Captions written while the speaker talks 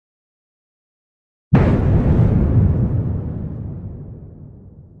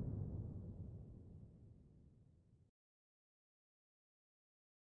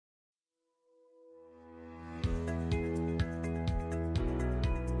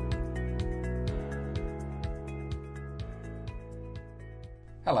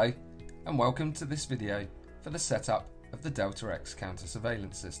Hello and welcome to this video for the setup of the Delta X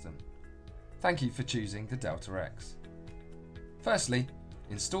counter-surveillance system. Thank you for choosing the Delta X. Firstly,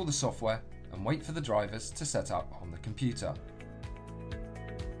 install the software and wait for the drivers to set up on the computer.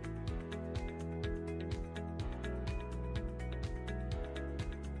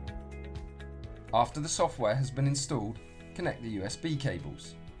 After the software has been installed, connect the USB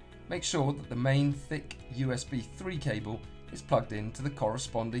cables. Make sure that the main thick USB 3 cable is plugged into the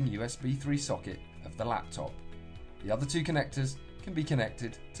corresponding USB 3 socket of the laptop. The other two connectors can be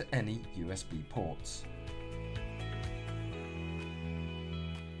connected to any USB ports.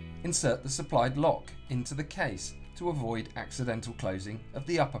 Insert the supplied lock into the case to avoid accidental closing of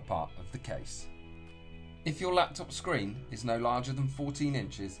the upper part of the case. If your laptop screen is no larger than 14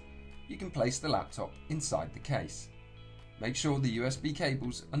 inches, you can place the laptop inside the case. Make sure the USB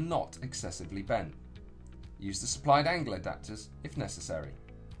cables are not excessively bent. Use the supplied angle adapters if necessary.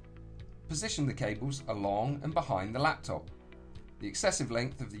 Position the cables along and behind the laptop. The excessive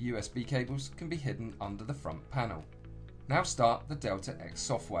length of the USB cables can be hidden under the front panel. Now start the Delta X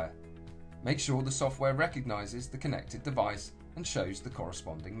software. Make sure the software recognizes the connected device and shows the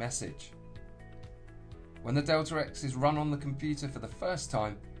corresponding message. When the Delta X is run on the computer for the first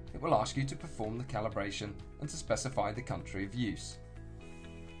time, it will ask you to perform the calibration and to specify the country of use.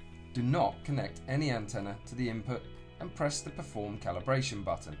 Do not connect any antenna to the input and press the Perform Calibration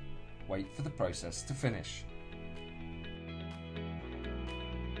button. Wait for the process to finish.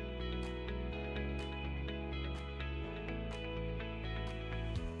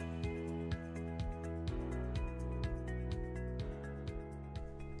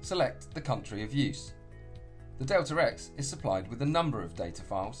 Select the country of use. The Delta X is supplied with a number of data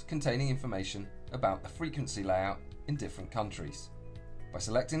files containing information about the frequency layout in different countries. By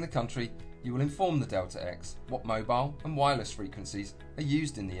selecting the country, you will inform the Delta X what mobile and wireless frequencies are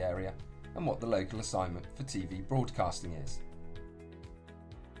used in the area and what the local assignment for TV broadcasting is.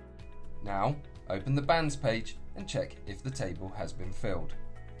 Now, open the bands page and check if the table has been filled.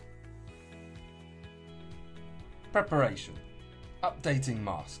 Preparation. Updating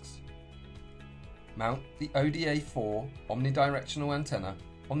masks. Mount the ODA4 omnidirectional antenna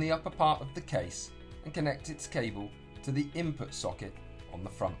on the upper part of the case and connect its cable to the input socket on the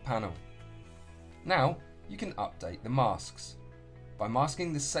front panel. Now you can update the masks. By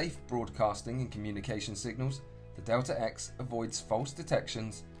masking the safe broadcasting and communication signals, the Delta X avoids false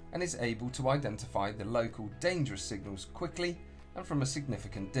detections and is able to identify the local dangerous signals quickly and from a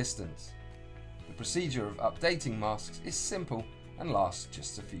significant distance. The procedure of updating masks is simple and lasts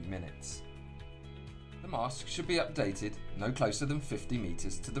just a few minutes. The mask should be updated no closer than 50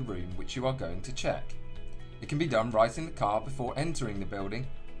 meters to the room which you are going to check. It can be done right in the car before entering the building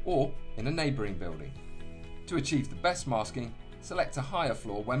or in a neighbouring building. To achieve the best masking, select a higher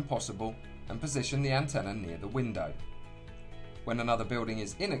floor when possible and position the antenna near the window. When another building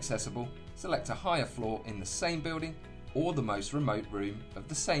is inaccessible, select a higher floor in the same building or the most remote room of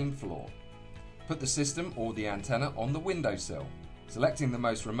the same floor. Put the system or the antenna on the windowsill. Selecting the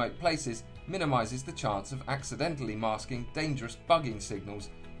most remote places minimises the chance of accidentally masking dangerous bugging signals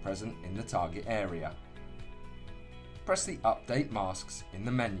present in the target area. Press the Update Masks in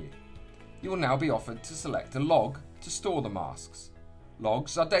the menu. You will now be offered to select a log to store the masks.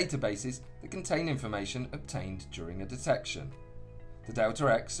 Logs are databases that contain information obtained during a detection. The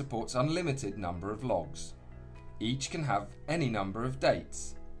Delta X supports unlimited number of logs. Each can have any number of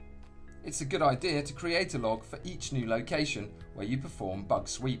dates. It's a good idea to create a log for each new location where you perform bug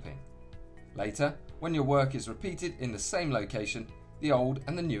sweeping. Later, when your work is repeated in the same location, the old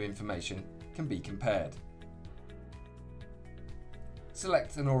and the new information can be compared.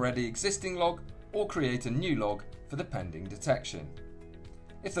 Select an already existing log or create a new log for the pending detection.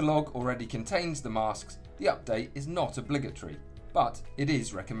 If the log already contains the masks, the update is not obligatory, but it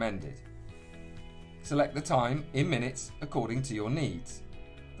is recommended. Select the time in minutes according to your needs.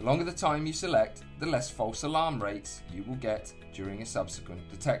 The longer the time you select, the less false alarm rates you will get during a subsequent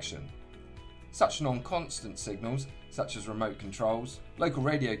detection. Such non-constant signals, such as remote controls, local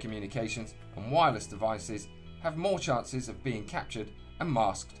radio communications and wireless devices, have more chances of being captured and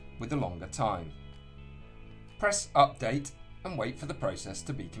masked with a longer time. Press Update and wait for the process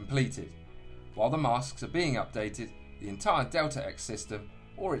to be completed. While the masks are being updated, the entire Delta X system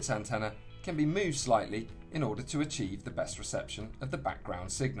or its antenna can be moved slightly in order to achieve the best reception of the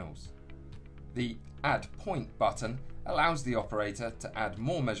background signals. The Add Point button allows the operator to add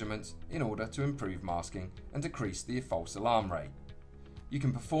more measurements in order to improve masking and decrease the false alarm rate. You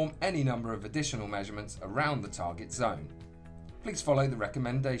can perform any number of additional measurements around the target zone. Please follow the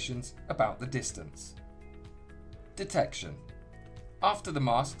recommendations about the distance. Detection. After the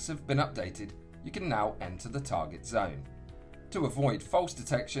masks have been updated, you can now enter the target zone. To avoid false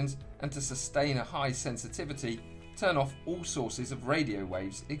detections and to sustain a high sensitivity, turn off all sources of radio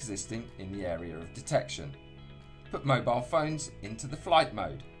waves existing in the area of detection. Put mobile phones into the flight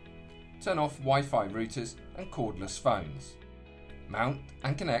mode. Turn off Wi-Fi routers and cordless phones. Mount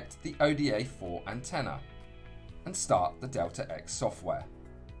and connect the ODA4 antenna and start the Delta X software.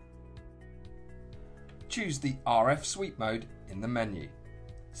 Choose the RF sweep mode in the menu.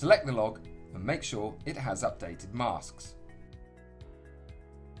 Select the log and make sure it has updated masks.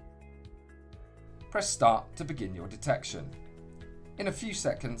 Press Start to begin your detection. In a few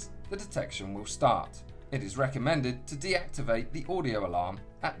seconds, the detection will start. It is recommended to deactivate the audio alarm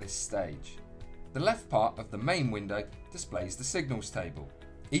at this stage. The left part of the main window displays the signals table.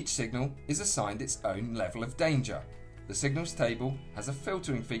 Each signal is assigned its own level of danger. The signals table has a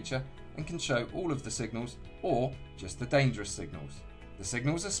filtering feature and can show all of the signals or just the dangerous signals. The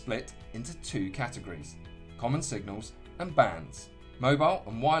signals are split into two categories: common signals and bands. Mobile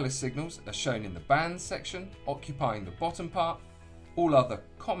and wireless signals are shown in the bands section, occupying the bottom part. All other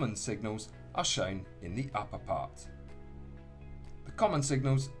common signals are shown in the upper part. The common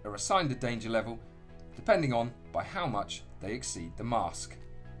signals are assigned a danger level depending on by how much they exceed the mask.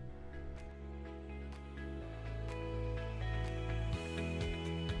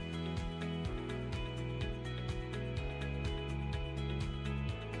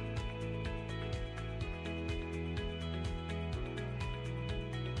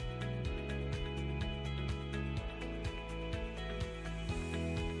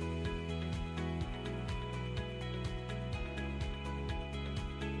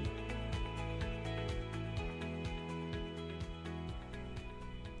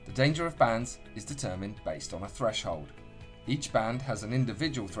 The danger of bands is determined based on a threshold. Each band has an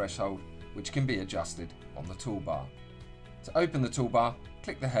individual threshold which can be adjusted on the toolbar. To open the toolbar,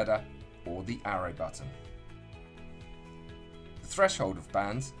 click the header or the arrow button. The threshold of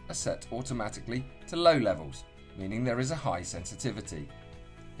bands are set automatically to low levels, meaning there is a high sensitivity.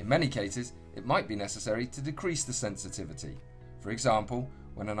 In many cases, it might be necessary to decrease the sensitivity, for example,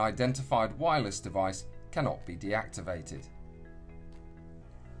 when an identified wireless device cannot be deactivated.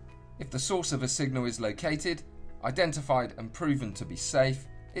 If the source of a signal is located, identified and proven to be safe,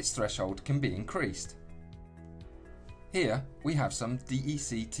 its threshold can be increased. Here we have some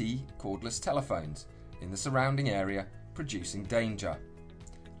DECT cordless telephones in the surrounding area producing danger.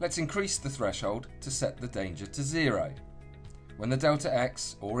 Let's increase the threshold to set the danger to 0. When the Delta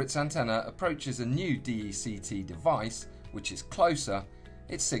X or its antenna approaches a new DECT device which is closer,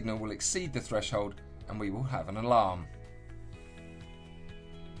 its signal will exceed the threshold and we will have an alarm.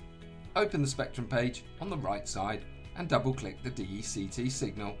 Open the spectrum page on the right side and double-click the DECT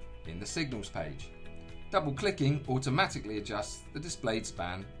signal in the signals page. Double-clicking automatically adjusts the displayed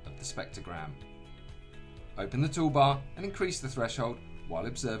span of the spectrogram. Open the toolbar and increase the threshold while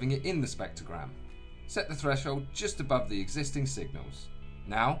observing it in the spectrogram. Set the threshold just above the existing signals.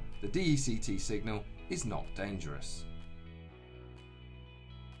 Now the DECT signal is not dangerous.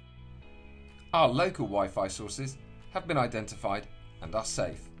 Our local Wi-Fi sources have been identified and are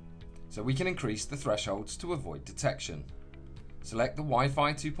safe, so we can increase the thresholds to avoid detection. Select the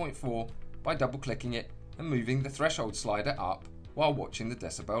Wi-Fi 2.4 by double-clicking it and moving the threshold slider up while watching the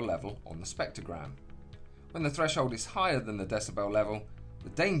decibel level on the spectrogram. When the threshold is higher than the decibel level, the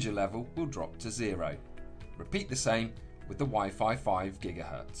danger level will drop to 0. Repeat the same with the Wi-Fi 5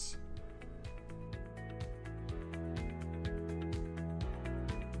 GHz.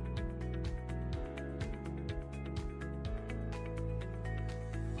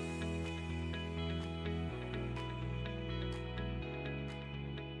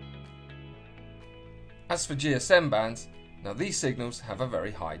 As for GSM bands, now these signals have a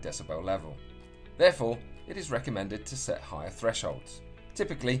very high decibel level. Therefore, it is recommended to set higher thresholds.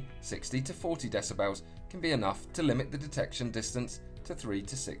 Typically, 60 to 40 decibels can be enough to limit the detection distance to 3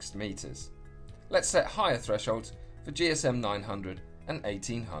 to 6 meters. Let's set higher thresholds for GSM 900 and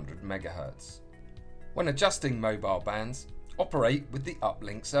 1800 MHz. When adjusting mobile bands, operate with the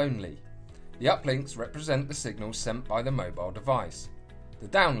uplinks only. The uplinks represent the signals sent by the mobile device. The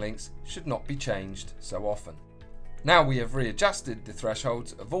downlinks should not be changed so often. Now we have readjusted the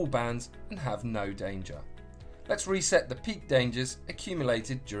thresholds of all bands and have no danger. Let's reset the peak dangers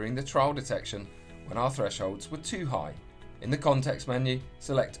accumulated during the trial detection when our thresholds were too high. In the context menu,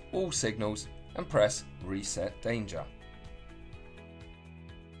 select all signals and press Reset Danger.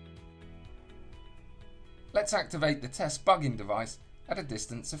 Let's activate the test bugging device at a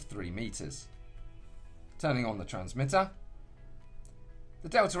distance of 3 meters. Turning on the transmitter, the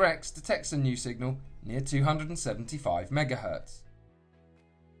Delta X detects a new signal near 275 MHz.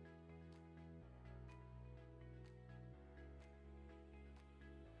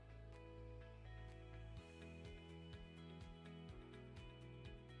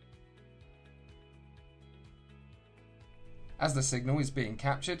 As the signal is being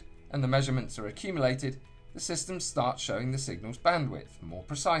captured and the measurements are accumulated, the system starts showing the signal's bandwidth more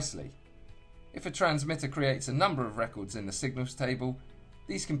precisely. If a transmitter creates a number of records in the signals table,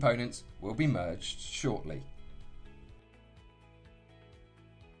 these components will be merged shortly.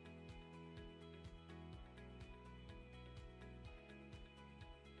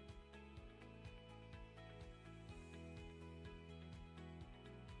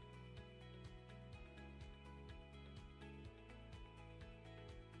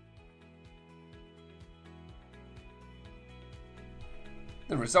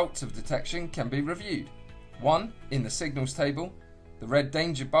 The results of detection can be reviewed. 1. In the signals table, the red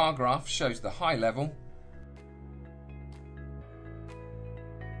danger bar graph shows the high level.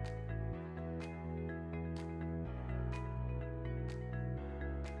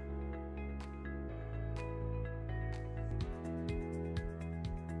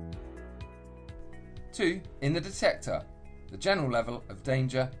 2. In the detector, the general level of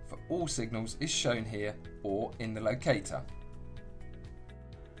danger for all signals is shown here or in the locator.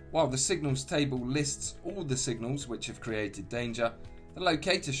 While the signals table lists all the signals which have created danger, the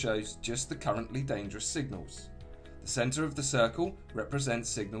locator shows just the currently dangerous signals. The centre of the circle represents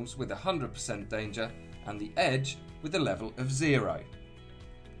signals with 100% danger and the edge with a level of 0.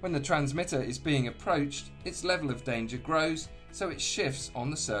 When the transmitter is being approached, its level of danger grows, so it shifts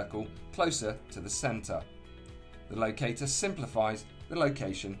on the circle closer to the centre. The locator simplifies the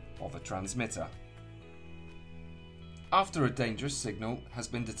location of a transmitter. After a dangerous signal has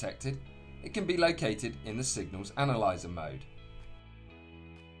been detected, it can be located in the signals analyzer mode.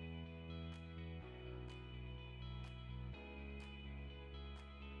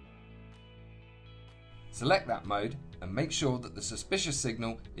 Select that mode and make sure that the suspicious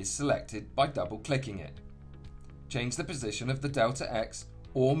signal is selected by double-clicking it. Change the position of the delta X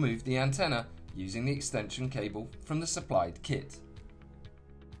or move the antenna using the extension cable from the supplied kit.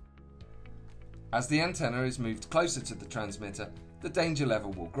 As the antenna is moved closer to the transmitter, the danger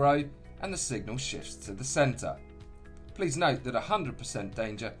level will grow and the signal shifts to the centre. Please note that 100%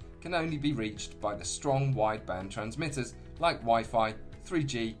 danger can only be reached by the strong wideband transmitters like Wi-Fi,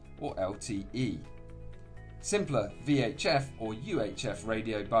 3G or LTE. Simpler VHF or UHF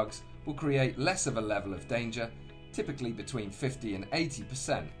radio bugs will create less of a level of danger, typically between 50 and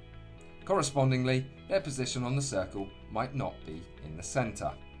 80%. Correspondingly, their position on the circle might not be in the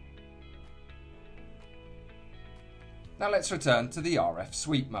centre. Now let's return to the RF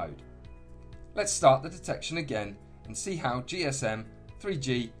sweep mode. Let's start the detection again and see how GSM,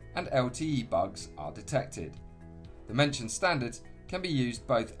 3G and LTE bugs are detected. The mentioned standards can be used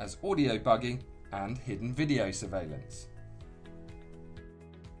both as audio bugging and hidden video surveillance.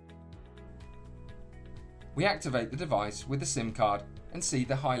 We activate the device with a SIM card and see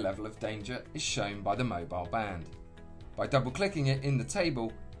the high level of danger is shown by the mobile band. By double-clicking it in the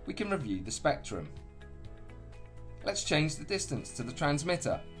table, we can review the spectrum. Let's change the distance to the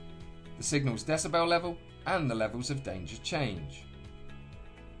transmitter. The signal's decibel level and the levels of danger change.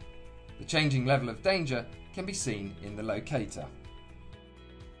 The changing level of danger can be seen in the locator.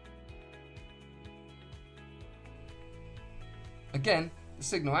 Again, the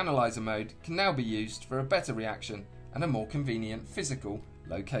signal analyzer mode can now be used for a better reaction and a more convenient physical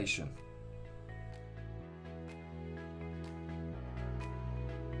location.